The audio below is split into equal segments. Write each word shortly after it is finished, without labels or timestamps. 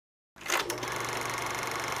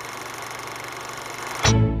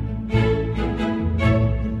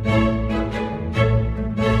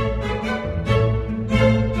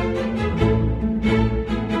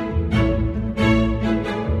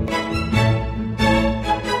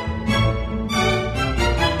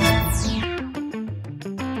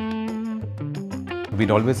We'd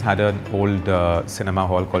always had an old cinema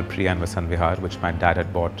hall called Priya and Vasant Vihar, which my dad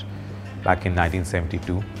had bought back in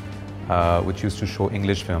 1972, which used to show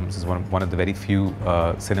English films. It's one of the very few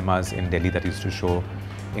cinemas in Delhi that used to show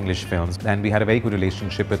English films. And we had a very good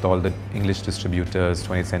relationship with all the English distributors,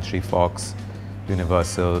 20th Century Fox,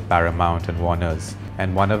 Universal, Paramount and Warner's.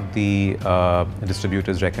 And one of the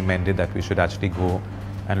distributors recommended that we should actually go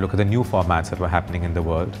and look at the new formats that were happening in the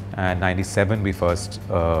world. And '97 we first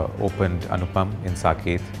opened Anupam in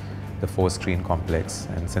Saket, the 4-screen complex,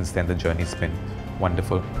 and since then the journey's been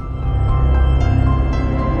wonderful.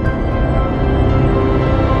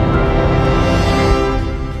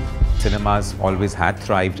 Cinemas always had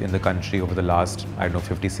thrived in the country over the last, I don't know,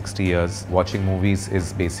 50, 60 years. Watching movies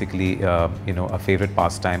is basically, a favorite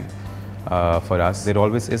pastime for us. There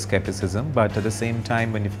always is skepticism, but at the same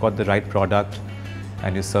time, when you've got the right product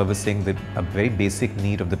and you're servicing a very basic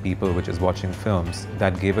need of the people, which is watching films,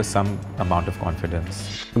 that gave us some amount of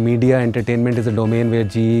confidence. Media entertainment is a domain where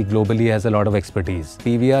GE globally has a lot of expertise.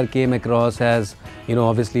 PVR came across as,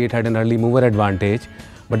 obviously it had an early mover advantage,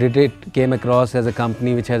 but it came across as a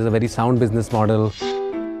company which has a very sound business model.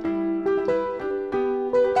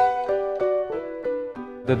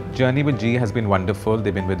 The journey with GE has been wonderful.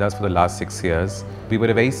 They've been with us for the last 6 years. We were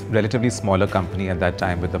a relatively smaller company at that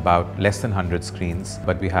time with about less than 100 screens,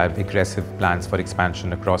 but we had aggressive plans for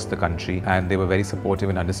expansion across the country, and they were very supportive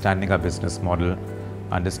in understanding our business model,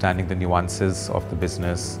 understanding the nuances of the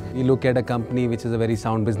business. We look at a company which is a very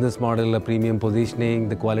sound business model, a premium positioning,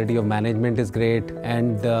 the quality of management is great,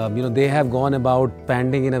 and they have gone about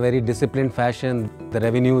expanding in a very disciplined fashion. The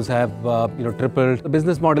revenues have tripled. The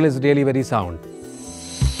business model is really very sound.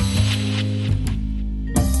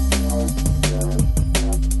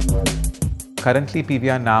 Currently,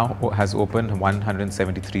 PVR now has opened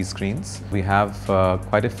 173 screens. We have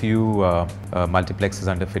quite a few multiplexes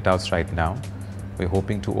under fit-outs right now. We're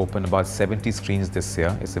hoping to open about 70 screens this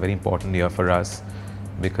year. It's a very important year for us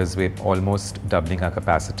because we're almost doubling our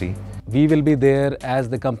capacity. We will be there as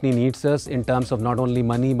the company needs us in terms of not only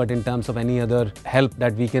money, but in terms of any other help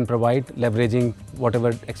that we can provide, leveraging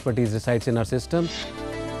whatever expertise resides in our system.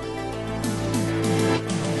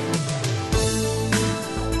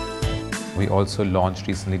 We also launched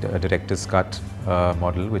recently a director's cut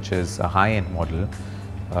model, which is a high-end model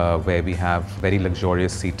where we have very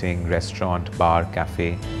luxurious seating, restaurant, bar,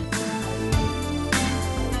 cafe.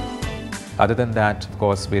 Other than that, of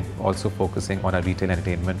course, we're also focusing on our retail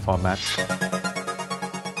entertainment format.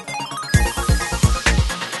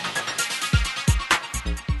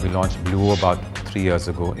 We launched Blue about 3 years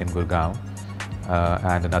ago in Gurgaon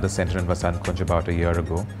and another center in Vasant Kunj about a year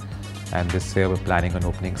ago. And this year we're planning on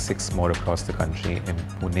opening 6 more across the country in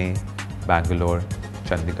Pune, Bangalore,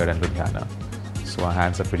 Chandigarh and Ludhiana. So our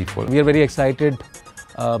hands are pretty full. We are very excited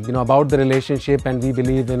about the relationship, and we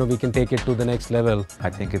believe we can take it to the next level. I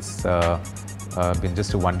think it's been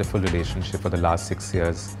just a wonderful relationship for the last 6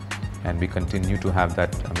 years, and we continue to have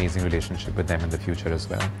that amazing relationship with them in the future as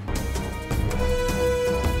well.